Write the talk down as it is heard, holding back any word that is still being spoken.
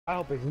I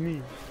hope it's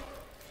me.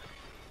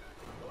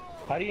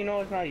 How do you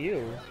know it's not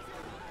you?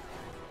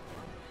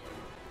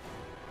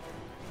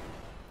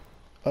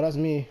 Oh, that's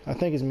me. I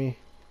think it's me.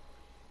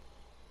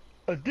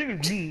 I think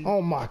it's me.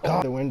 Oh my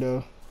god, the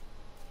window.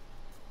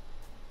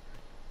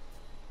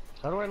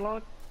 How do I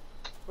log?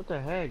 What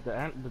the heck?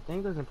 The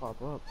thing doesn't pop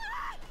up.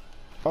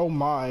 Oh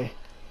my.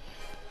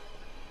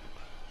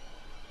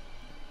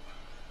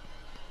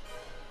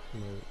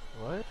 Wait,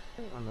 what?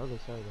 On the other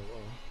side of the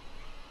wall.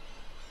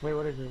 Wait,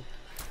 what is this?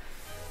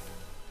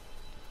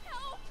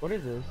 What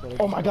is this?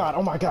 Oh my god,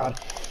 oh my god.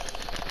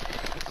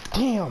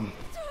 Damn.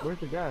 Where's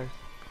the guy?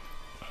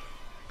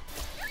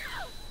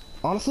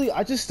 Honestly,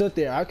 I just stood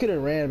there. I could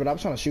have ran, but I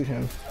was trying to shoot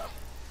him.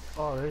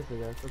 Oh, there's the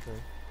guy. Okay.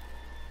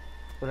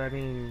 But I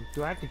mean,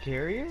 do I have to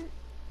carry it?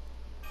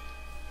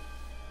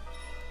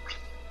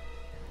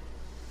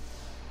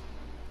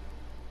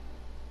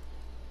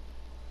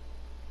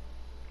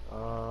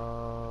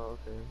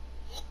 Okay.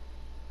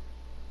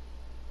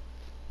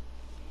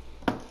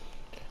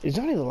 Is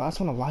Johnny the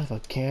last one alive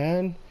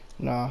again?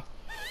 Nah.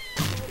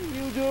 What are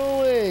you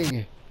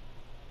doing?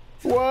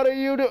 What are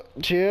you doing?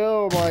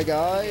 Chill, my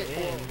guy.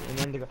 And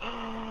then the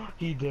guy.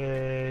 He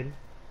did.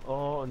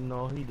 Oh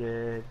no, he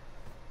did.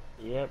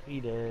 Yep, he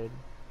did.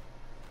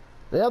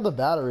 They have the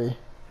battery.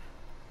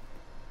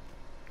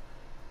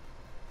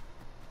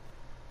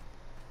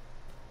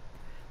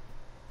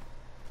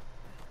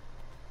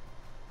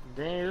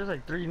 Dang, there's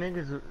like 3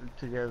 niggas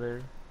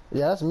together.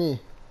 Yeah, that's me.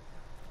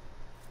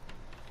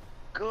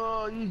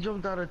 God, you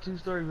jumped out a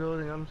 2-story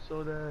building. I'm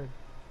so dead.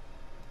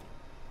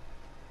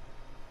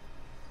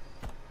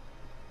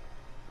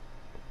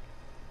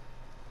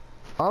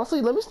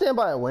 Honestly, let me stand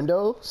by a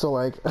window so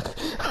like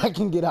I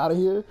can get out of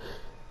here.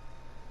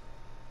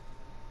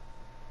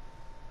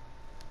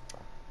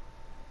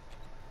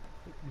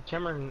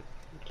 Cameron,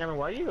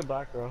 why are you the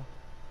black girl?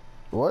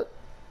 What?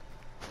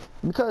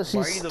 Because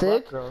she's the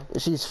thick, black girl?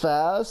 she's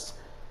fast,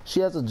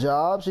 she has a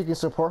job, she can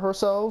support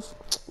herself.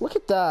 Look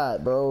at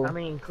that, bro. I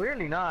mean,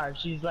 clearly not.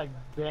 She's like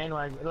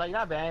bandwagon, like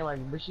not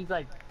bandwagon, but she's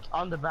like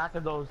on the back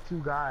of those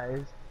 2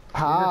 guys. You're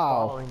just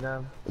How? following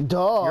them.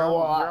 Duh. You're Well,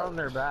 on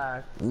their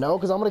back. no,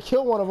 because I'm going to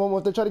kill one of them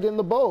if they try to get in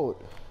the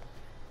boat.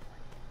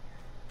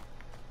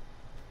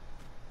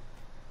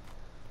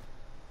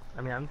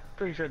 I mean, I'm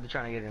pretty sure they're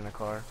trying to get in the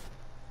car.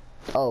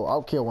 Oh,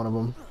 I'll kill one of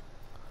them.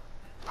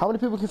 How many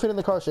people can fit in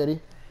the car, Shady?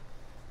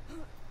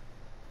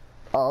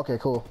 Oh, okay,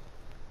 cool.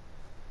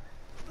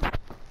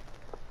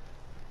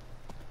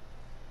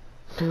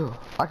 Dude,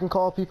 I can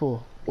call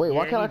people. Wait,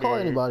 why Yeah, can't I he call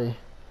did. anybody?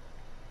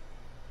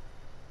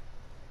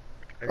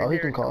 Oh, he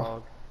can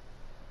call.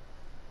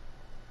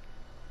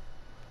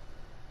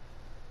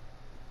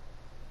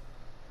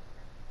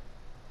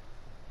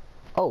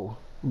 Oh,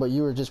 but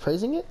you were just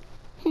praising it?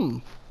 Hmm.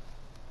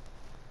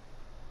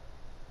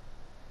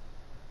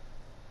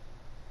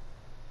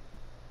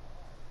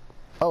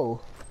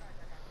 Oh.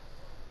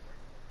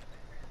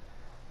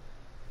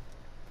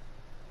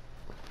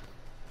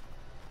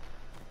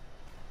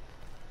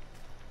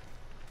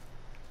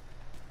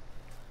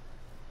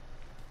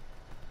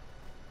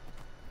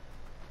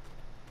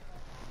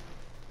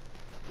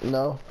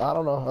 No, I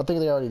don't know. I think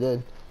they already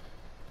did.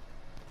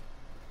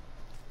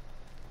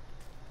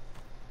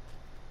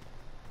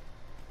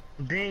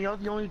 Dang, y'all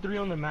the only 3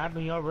 on the map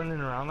and y'all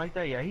running around like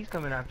that? Yeah, he's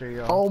coming after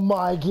y'all. Oh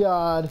my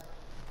god.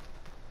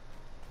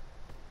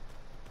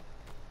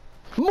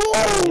 Move!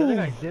 The other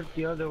guy dipped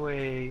the other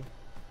way.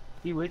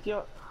 He with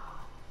y'all?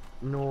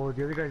 No,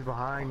 the other guy's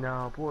behind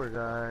now. Poor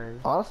guy.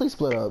 Honestly,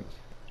 split up.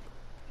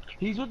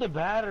 He's with the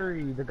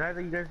battery. The guy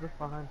that you guys left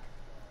behind.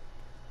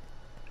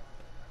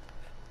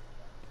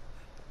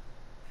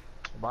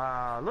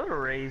 Wow, a little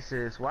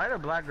racist. Why the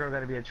black girl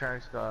gotta be a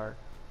trash star?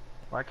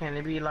 Why can't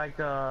it be like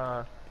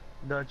the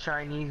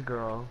Chinese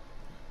girl?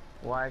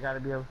 Why it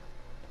gotta be a...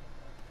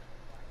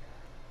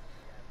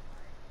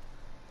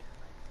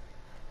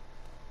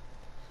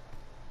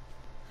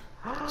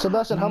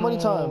 Sebastian, how many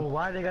times?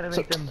 Why they gotta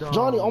make them dumb?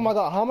 Johnny, oh my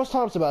god, how much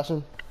time,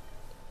 Sebastian?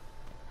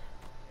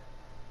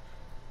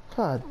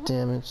 God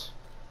damn it.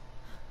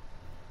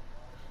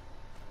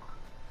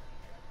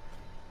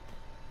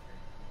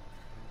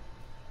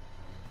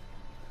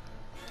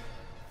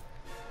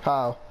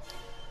 How?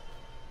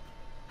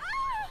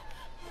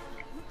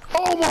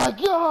 Oh my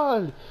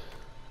god!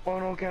 Oh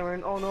no,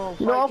 Cameron. Oh no.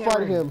 You know I'm Cameron.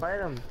 fighting him. Fight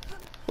him.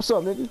 What's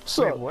up, nigga? What's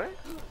Wait, up? what?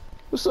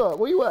 What's up?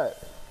 Where you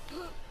at?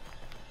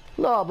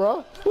 Nah,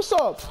 bro. What's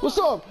up? What's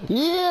up?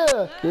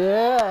 Yeah!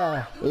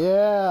 Yeah!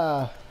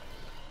 Yeah!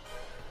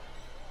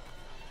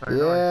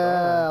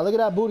 Yeah! Look at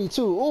that booty,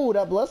 too. Ooh,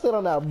 that blood stain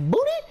on that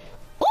booty!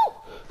 Ooh!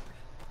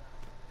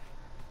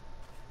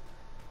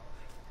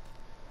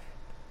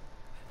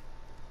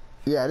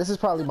 Yeah, this is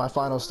probably my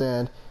final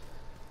stand.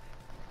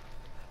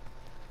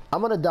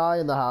 I'm gonna die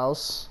in the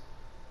house.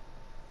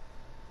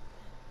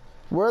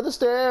 Where are the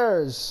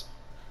stairs?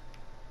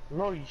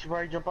 No, you should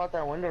probably jump out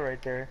that window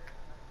right there.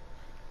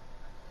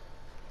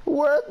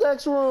 Where's the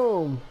next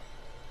room?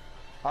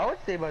 I would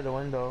stay by the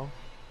window.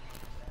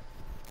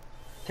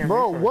 Can't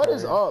Bro, reach what for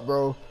is it. up,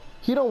 bro?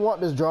 He don't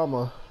want this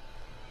drama.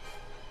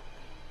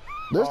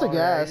 There's the Oh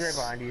yeah, he's right gas.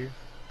 behind you.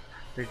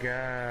 The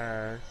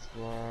gas.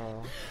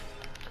 Wow.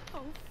 Oh,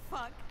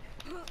 fuck.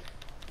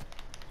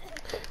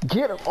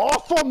 Get him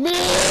off of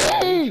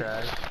Yeah, he me!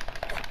 trash.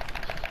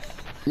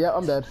 Yeah,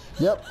 I'm dead.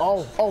 Yep.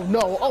 Oh, oh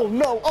no, oh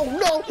no, oh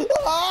no!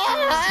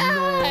 No.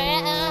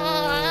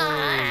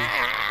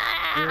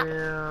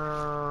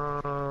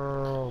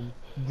 Damn.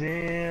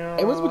 Damn.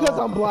 It was because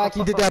I'm black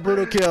he did that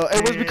brutal kill.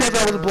 It was because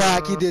I was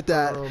black he did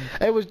that.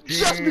 It was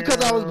just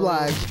because I was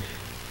black.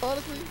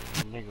 Honestly.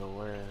 Nigga,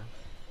 where?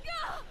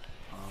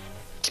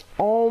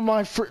 Oh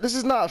my fr- this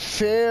is not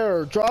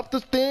fair. Drop the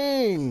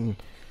thing.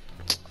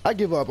 I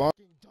give up. I'm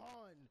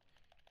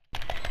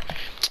done.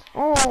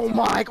 Oh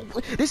my,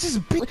 this is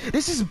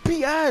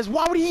BS.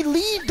 Why would he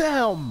leave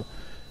them?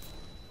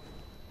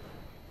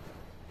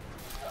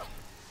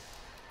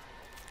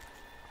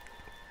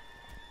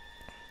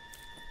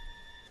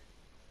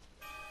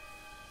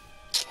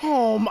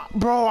 Oh my,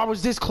 bro, I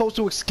was this close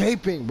to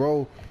escaping,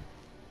 bro.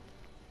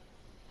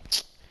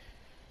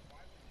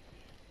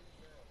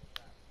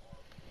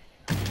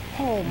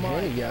 Oh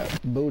my. He got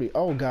booty.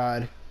 Oh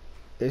god.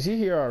 Is he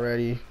here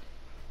already?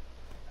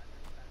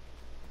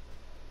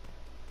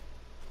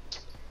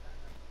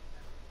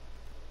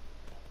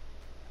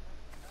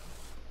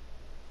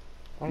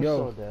 I'm Yo.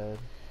 so dead.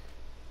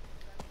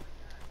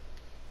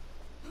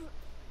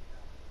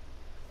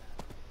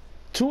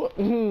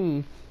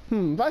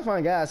 If I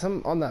find gas,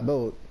 I'm on that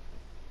boat.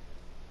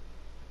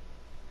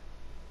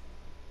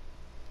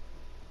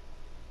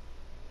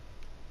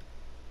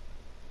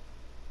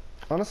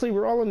 Honestly,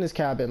 we're all in this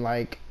cabin,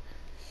 like.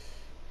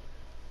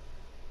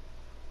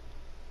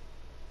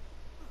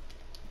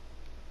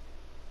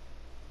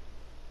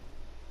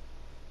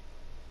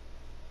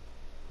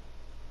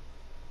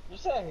 You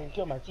said I can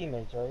kill my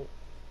teammates, right?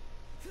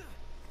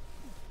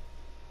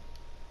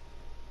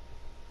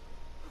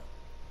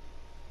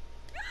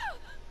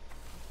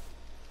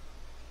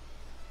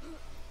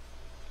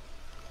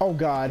 Oh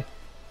god.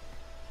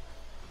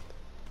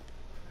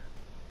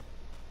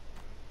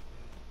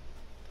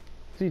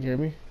 Is he near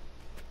me?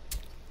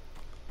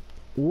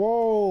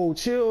 Whoa,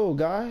 chill,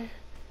 guy.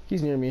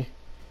 He's near me.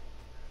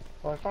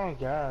 Oh, I found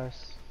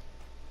gas.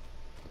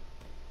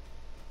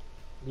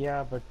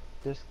 Yeah, but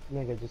this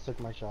nigga just took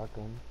my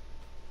shotgun.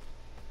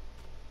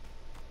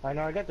 I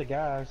know I got the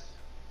gas.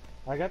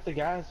 I got the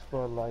gas,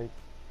 but like,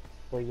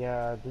 but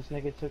yeah, this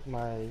nigga took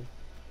my.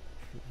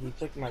 He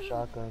took my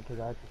shotgun because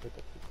I had to pick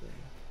up the thing.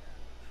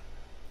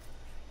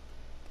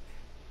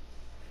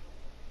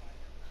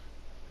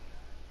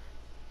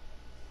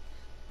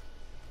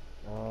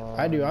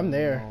 I do, I'm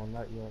there. No,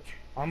 not yet.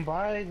 I'm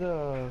by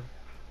the.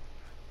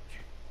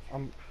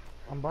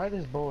 I'm by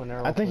this bow and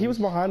arrow. I think he was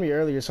place. behind me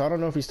earlier, so I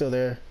don't know if he's still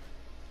there.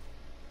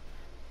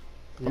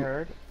 You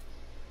heard?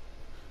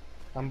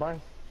 I'm by.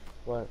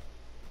 What?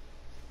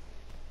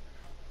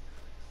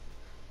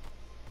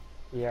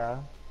 Yeah.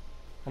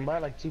 I'm by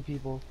like 2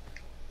 people.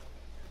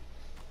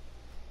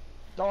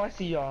 Oh, I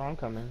see y'all. I'm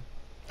coming.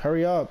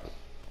 Hurry up.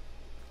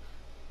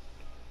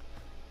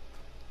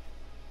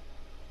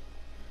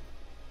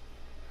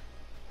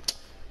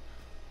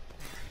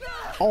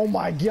 Oh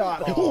my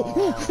god.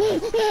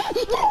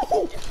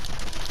 Oh.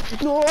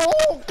 No!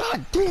 No!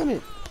 God damn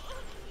it!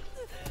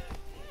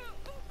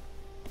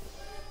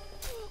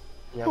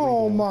 Yeah,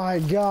 Oh we my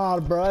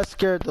god, bro. That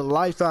scared the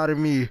life out of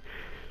me.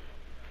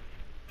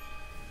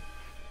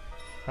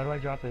 How do I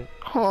drop it?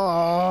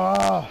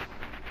 Ah.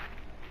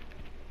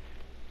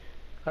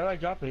 How do I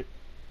drop it?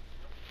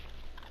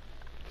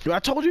 Dude, I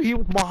told you he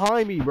was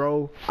behind me,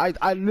 bro.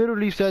 I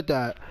literally said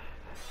that.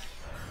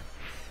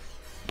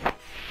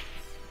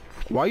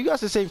 Why you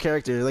guys the same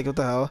character? Like, what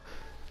the hell?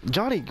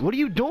 Johnny, what are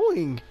you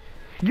doing?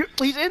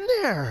 He's in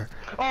there.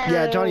 Oh,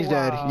 Yeah, Johnny's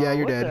dead. Yeah,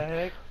 you're what dead. The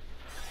heck?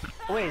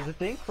 Wait, is the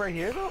thing right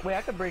here though? Wait,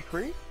 I could break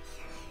free?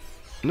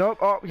 Nope.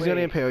 Oh, he's gonna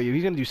Wait. impale you.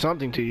 He's gonna do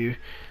something to you.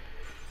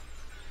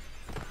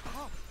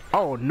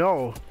 Oh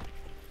no.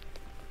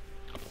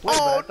 Wait,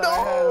 Oh but I thought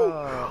I had,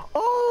 no!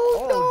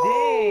 Oh no! Oh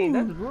dang,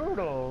 that's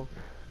brutal.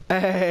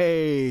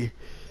 Hey.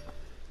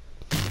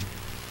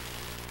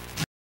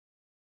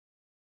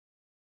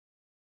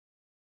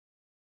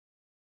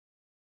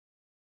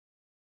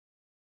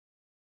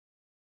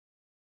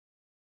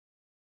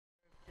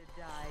 To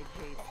die,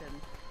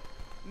 Jason.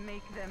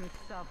 Make them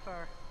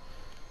suffer.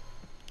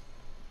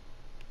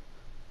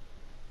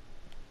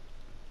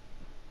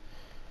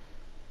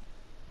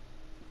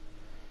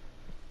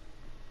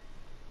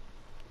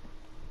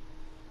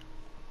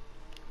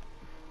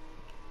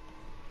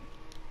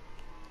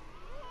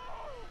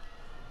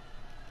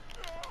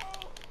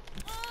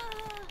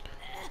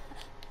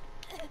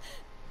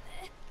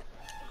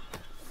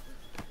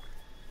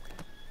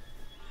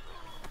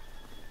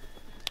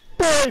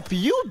 Boy, if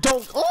you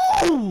don't,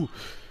 oh,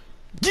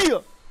 yeah.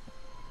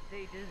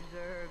 They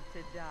deserve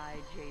to die,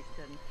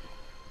 Jason.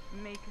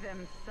 Make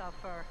them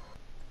suffer.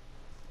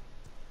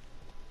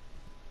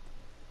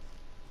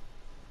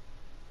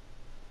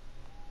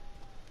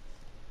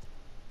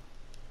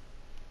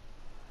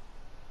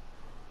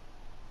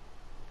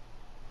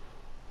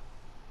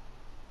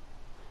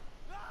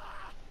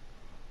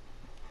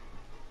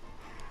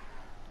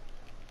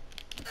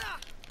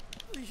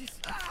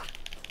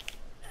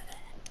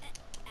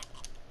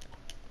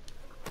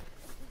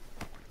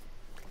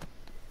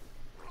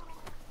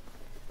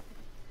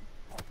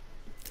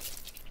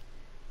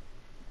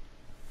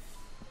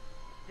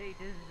 They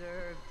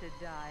deserve to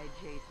die,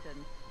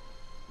 Jason.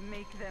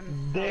 Make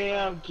them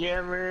Damn,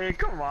 Cameron,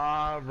 come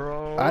on,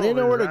 bro. I What didn't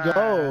know was where to that?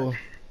 go.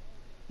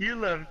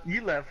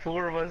 You let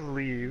four of us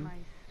leave. my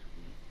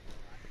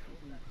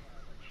sweet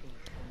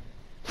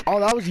Jason. Oh,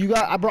 that was you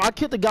guys. Bro, I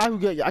killed the guy who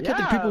got. I killed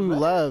the people Yeah, who man.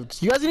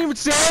 left. You guys didn't even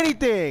say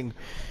anything.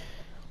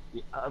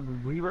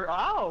 We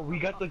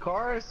got the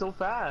car so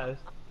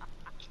fast.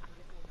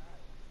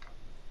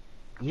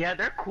 Yeah,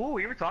 they're cool.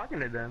 We were talking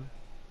to them.